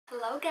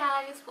Hello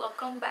guys,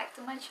 welcome back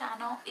to my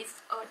channel.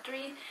 It's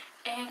Audrey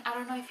and I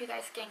don't know if you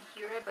guys can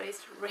hear it, but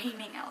it's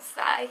raining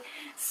outside,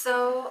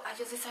 so I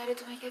just decided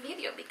to make a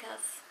video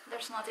because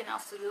there's nothing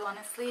else to do,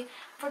 honestly.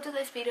 For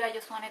today's video I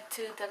just wanted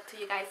to talk to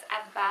you guys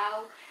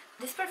about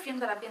this perfume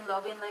that I've been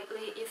loving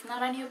lately. It's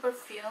not a new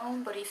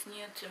perfume, but it's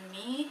new to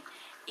me.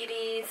 It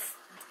is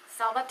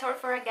Salvatore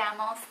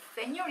Ferragamo's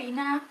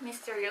Signorina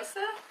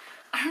Misteriosa.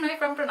 I don't know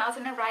if I'm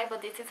pronouncing it right,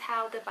 but this is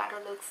how the bottle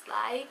looks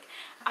like.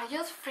 I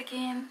just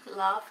freaking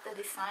love the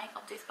design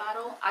of this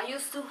bottle. I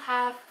used to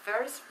have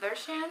first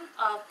version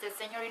of the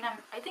Signorina,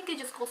 I think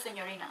it's just called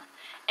Signorina,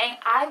 and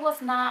I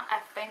was not a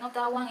fan of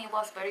that one. It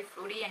was very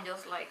fruity and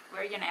just like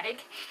very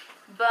generic.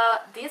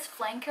 But this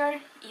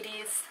flanker, it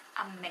is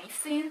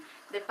amazing.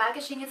 The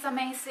packaging is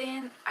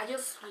amazing. I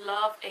just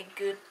love a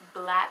good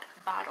black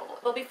bottle.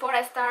 But before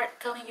I start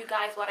telling you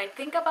guys what I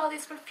think about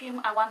this perfume,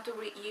 I want to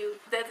read you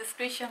the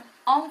description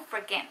on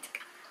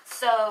Fragrantica.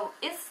 So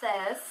it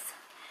says,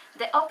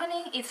 the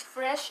opening is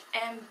fresh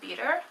and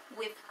bitter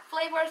with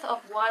flavors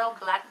of wild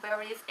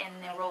blackberries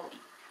and neroli.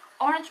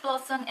 Orange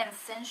blossom and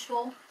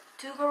sensual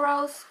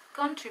tuberose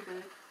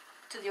contribute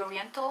to the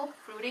oriental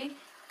fruity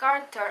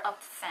character of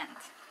the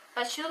scent.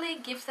 Patchouli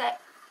gives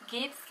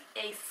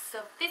a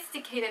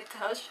sophisticated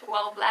touch,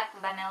 while black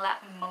vanilla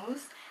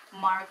mousse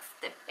marks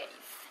the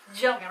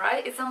base. Yummy,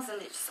 right? It sounds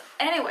delicious.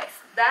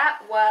 Anyways, that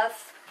was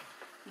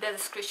the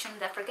description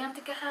that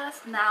Fragrantica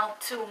has. Now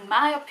to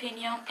my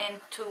opinion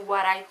and to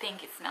what I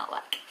think it smells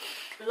like.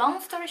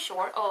 Long story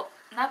short, or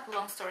not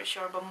long story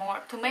short, but more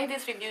to make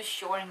this review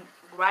short and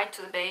right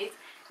to the base,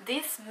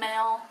 this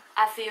smells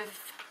as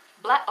if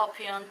Black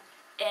Opium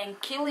and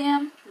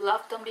Kilian,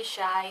 Love Don't Be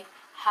Shy,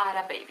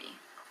 had a baby.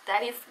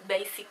 That is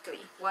basically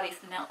what it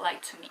smelled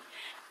like to me.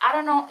 I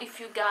don't know if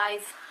you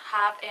guys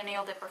have any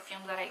of the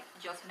perfumes that I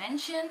just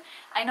mentioned.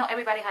 I know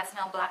everybody has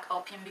smelled Black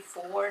Opium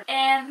before.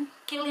 And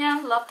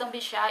Kilian, Love Don't Be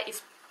Shy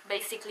is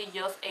basically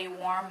just a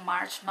warm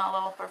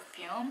marshmallow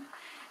perfume.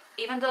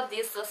 Even though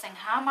this doesn't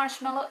have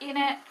marshmallow in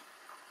it,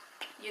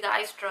 you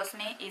guys trust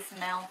me, it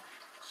smells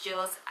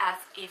just as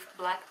if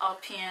Black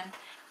Opium.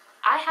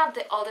 I have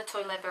the Eau de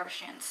Toilette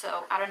version,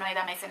 so I don't know if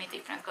that makes any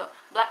difference. But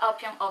Black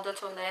Opium, Eau de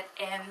Toilette,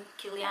 and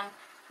Kilian,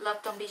 Love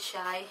Don't Be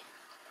Shy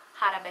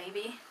had a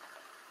baby.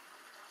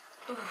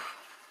 Ooh,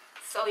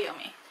 so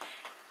yummy.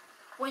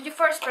 When you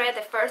first try it,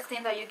 the first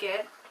thing that you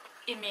get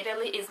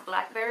immediately is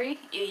blackberry.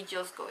 It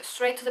just goes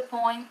straight to the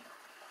point.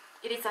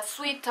 It is a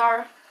sweet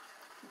tart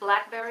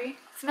blackberry.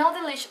 Smells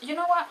delicious. You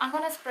know what? I'm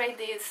gonna spray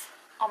this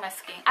on my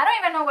skin. I don't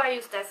even know why I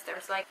use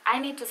testers. Like, I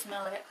need to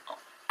smell it. Oh,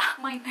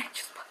 my neck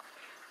just...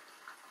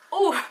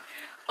 Ooh,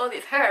 oh,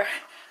 this hair.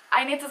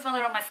 I need to smell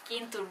it on my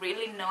skin to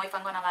really know if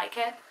I'm gonna like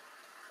it.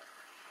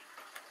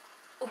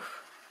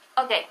 Oof.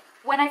 Okay,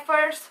 when I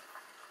first,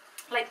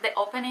 like, the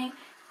opening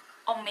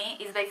on me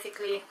is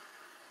basically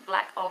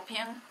Black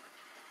Opium,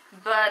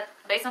 but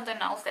based on the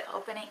nose, the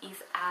opening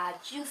is a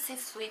juicy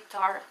sweet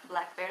tart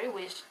blackberry,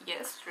 which,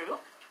 yes, true.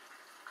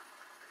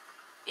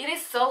 It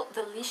is so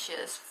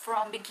delicious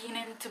from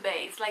beginning to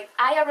base. Like,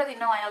 I already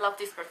know I love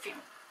this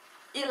perfume.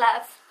 It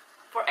lasts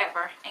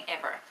forever and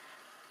ever.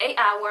 8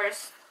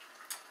 hours,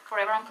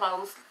 forever on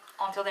clothes,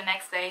 until the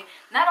next day.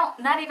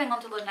 Not even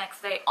until the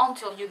next day,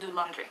 until you do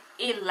laundry.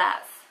 It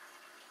lasts.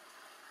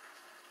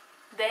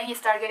 Then you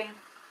start getting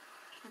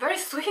very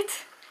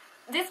sweet.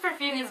 This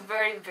perfume is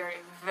very, very,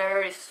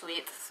 very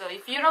sweet. So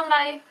if you don't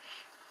like,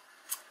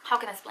 how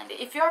can I explain it?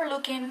 If you're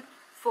looking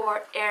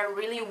for a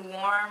really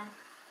warm,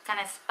 kind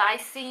of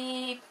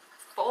spicy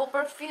fall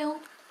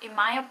perfume, in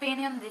my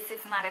opinion, this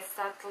is not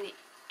exactly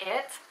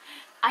it.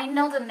 I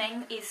know the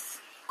name is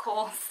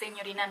called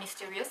Signorina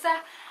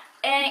Misteriosa,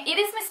 and it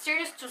is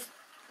mysterious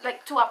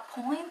to a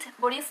point,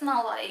 but it's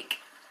not like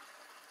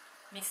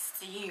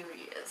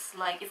mysterious.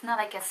 Like, it's not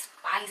like a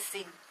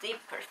spicy deep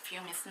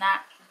perfume. It's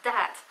not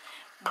that.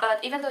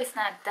 But even though it's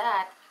not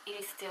that, it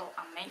is still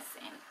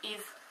amazing.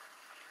 It's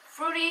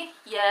fruity,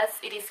 yes.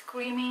 It is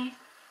creamy.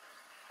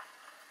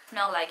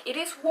 Smell like it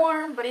is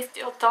warm, but it's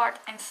still tart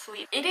and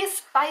sweet. It is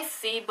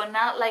spicy, but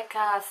not like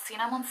a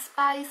cinnamon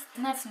spice. It's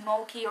not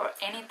smoky or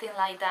anything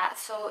like that.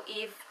 So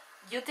if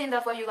you think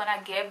that's what you're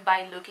gonna get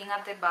by looking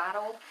at the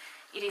bottle,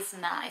 it is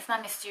not. It's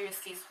not mysterious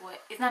this way.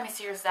 It's not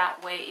mysterious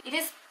that way. It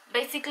is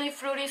basically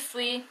fruity,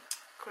 sweet,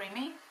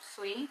 creamy,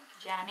 sweet,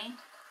 jammy.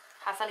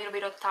 Has a little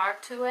bit of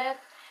tart to it.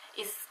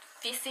 It's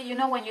fizzy. You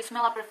know when you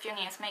smell a perfume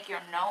and it's make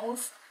your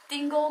nose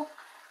tingle?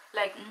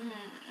 Like,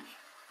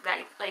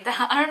 like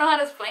that. I don't know how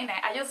to explain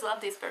it. I just love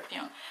this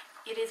perfume.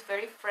 It is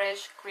very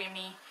fresh,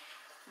 creamy,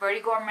 very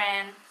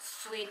gourmand,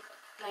 sweet.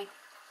 Like,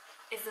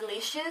 it's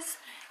delicious.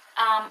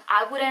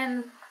 I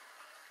wouldn't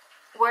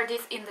wear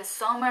this in the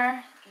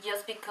summer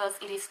just because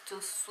it is too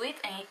sweet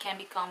and it can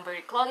become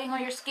very clogging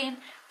on your skin.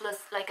 Plus,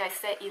 like I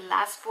said, it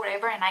lasts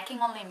forever, and I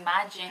can only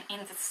imagine in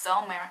the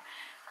summer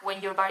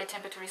when your body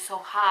temperature is so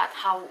hot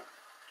how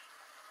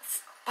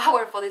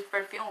powerful this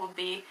perfume will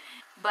be.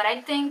 But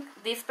I think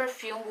this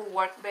perfume will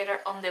work better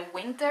on the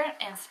winter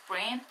and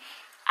spring.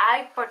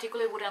 I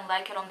particularly wouldn't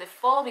like it on the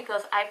fall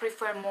because I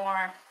prefer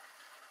more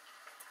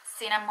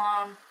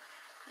cinnamon,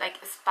 like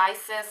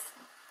spices,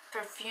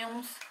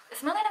 perfumes.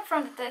 Smelling it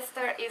from the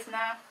tester is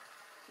not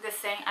the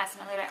same as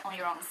smelling it on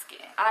your own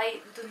skin.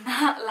 I do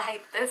not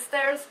like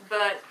testers,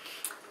 but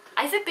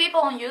I see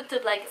people on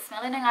YouTube like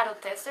smelling it out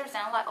of testers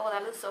and I'm like, oh,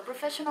 that looks so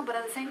professional, but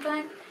at the same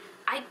time,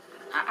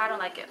 I don't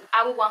like it.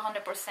 I would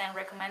 100%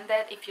 recommend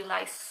it if you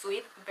like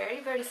sweet,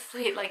 very, very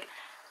sweet. Like,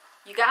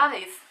 you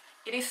guys,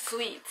 it is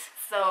sweet,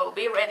 so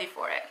be ready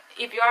for it.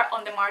 If you are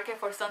on the market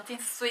for something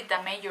sweet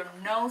that made your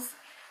nose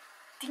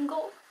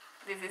tingle,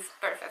 this is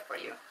perfect for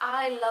you.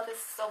 I love it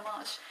so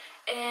much.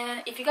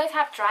 And if you guys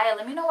have tried it,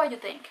 let me know what you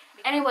think.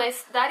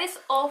 Anyways, that is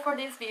all for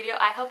this video.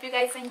 I hope you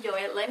guys enjoy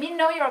it. Let me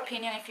know your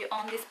opinion if you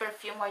own this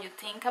perfume, what you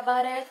think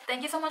about it.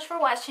 Thank you so much for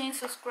watching.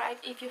 Subscribe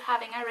if you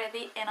haven't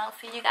already, and I'll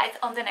see you guys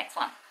on the next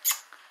one.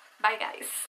 Bye guys.